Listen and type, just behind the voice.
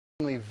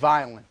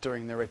violent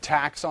during their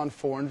attacks on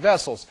foreign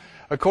vessels.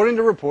 According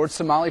to reports,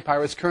 Somali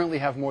pirates currently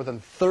have more than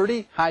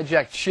 30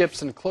 hijacked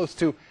ships and close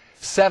to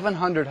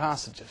 700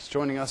 hostages.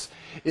 Joining us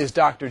is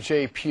Dr.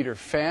 J. Peter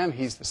Pham.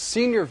 He's the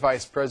Senior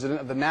Vice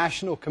President of the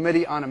National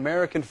Committee on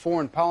American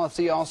Foreign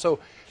Policy, also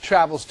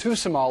travels to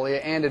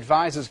Somalia and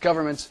advises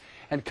governments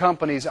and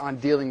companies on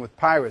dealing with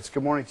pirates.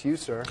 Good morning to you,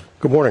 sir.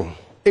 Good morning.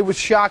 It was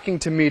shocking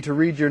to me to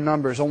read your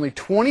numbers. Only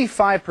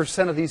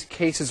 25% of these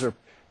cases are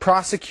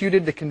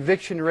prosecuted. The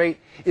conviction rate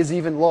is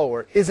even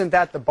lower. Isn't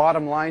that the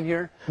bottom line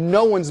here?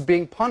 No one's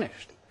being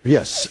punished.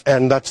 Yes,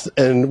 and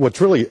what's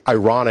really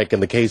ironic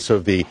in the case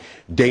of the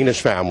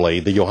Danish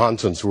family, the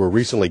Johanssons, who were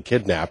recently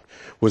kidnapped,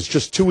 was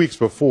just 2 weeks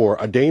before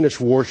a Danish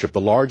warship,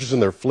 the largest in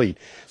their fleet,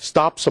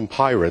 stopped some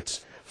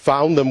pirates,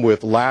 found them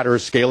with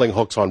ladders, scaling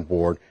hooks on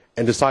board,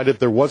 and decided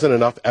there wasn't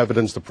enough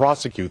evidence to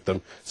prosecute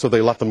them, so they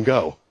let them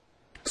go.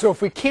 So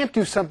if we can't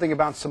do something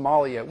about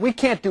Somalia, we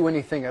can't do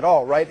anything at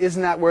all, right?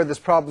 Isn't that where this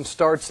problem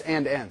starts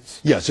and ends?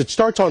 Yes, it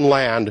starts on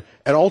land,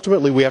 and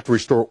ultimately we have to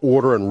restore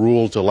order and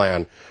rule to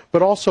land.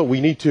 But also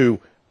we need to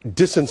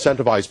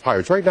disincentivize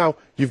pirates. Right now,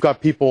 you've got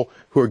people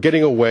who are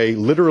getting away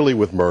literally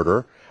with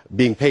murder,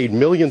 being paid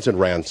millions in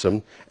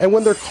ransom, and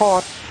when they're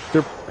caught,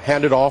 they're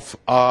handed off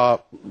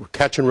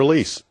catch and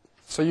release.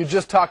 So you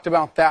just talked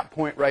about that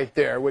point right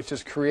there, which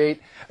is create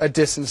a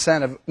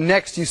disincentive.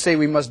 Next, you say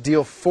we must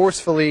deal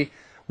forcefully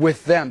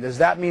with them. Does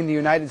that mean the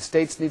United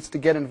States needs to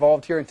get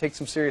involved here and take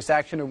some serious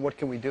action, and what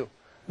can we do?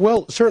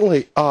 Well,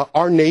 certainly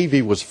our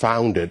Navy was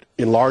founded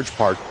in large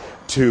part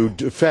to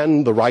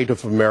defend the right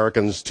of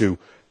Americans to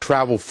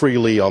travel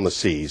freely on the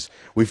seas.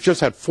 We've just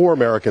had 4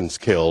 Americans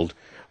killed.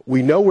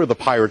 We know where the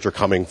pirates are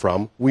coming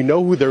from. We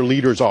know who their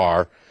leaders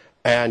are,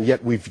 and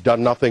yet we've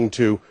done nothing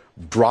to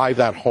drive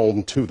that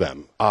home to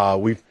them.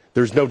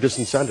 There's no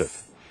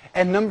disincentive.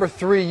 And number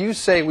 3, you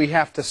say we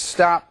have to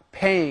stop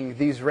paying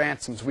these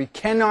ransoms. We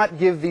cannot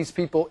give these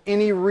people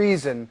any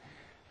reason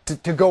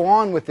to go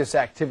on with this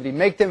activity,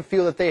 make them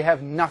feel that they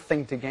have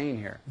nothing to gain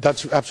here.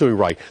 That's absolutely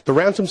right. The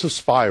ransoms have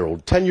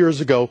spiraled. 10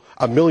 years ago,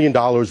 $1 million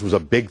was a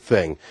big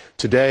thing.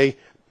 Today,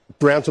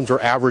 ransoms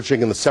are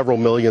averaging in the several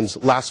millions.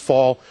 Last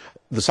fall,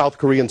 the South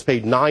Koreans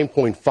paid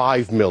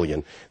 $9.5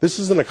 million. This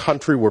is in a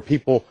country where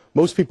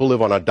most people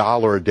live on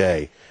 $1 a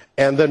day.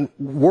 And then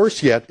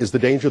worse yet is the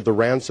danger of the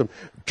ransom.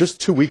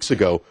 Just 2 weeks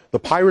ago, the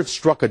pirates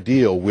struck a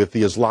deal with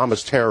the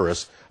Islamist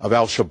terrorists of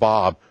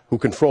Al-Shabaab, who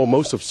control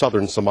most of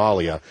southern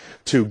Somalia,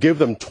 to give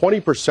them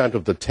 20%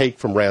 of the take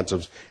from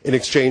ransoms in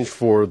exchange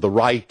for the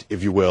right,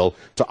 if you will,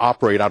 to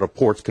operate out of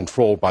ports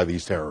controlled by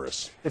these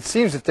terrorists. It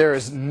seems that there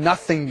is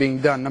nothing being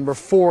done. Number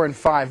 4 and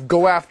 5,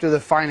 go after the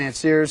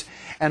financiers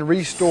and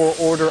restore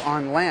order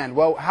on land.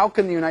 Well, how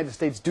can the United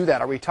States do that?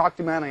 Are we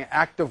talking about an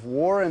act of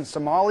war in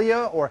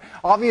Somalia? Or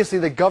obviously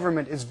the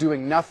government is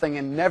doing nothing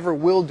and never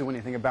will do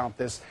anything about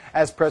this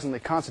as presently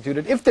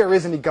constituted, if there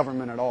is any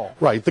government at all.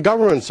 Right. The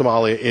government in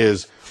Somalia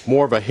is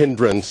more of a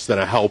hindrance than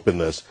a help in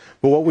this.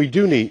 But what we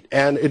do need,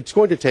 and it's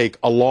going to take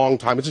a long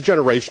time, it's a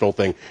generational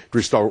thing to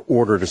restore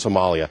order to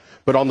Somalia.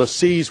 But on the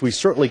seas, we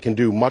certainly can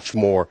do much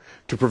more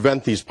to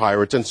prevent these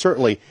pirates and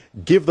certainly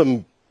give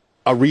them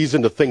a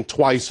reason to think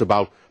twice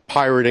about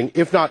pirating,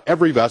 if not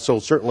every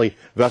vessel, certainly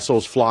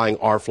vessels flying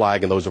our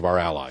flag and those of our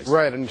allies.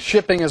 Right, and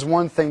shipping is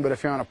one thing, but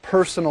if you're on a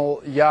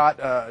personal yacht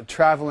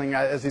traveling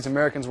as these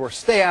Americans were,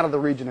 stay out of the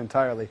region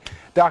entirely.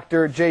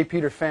 Dr. J.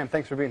 Peter Pham,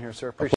 thanks for being here, sir. Appreciate it.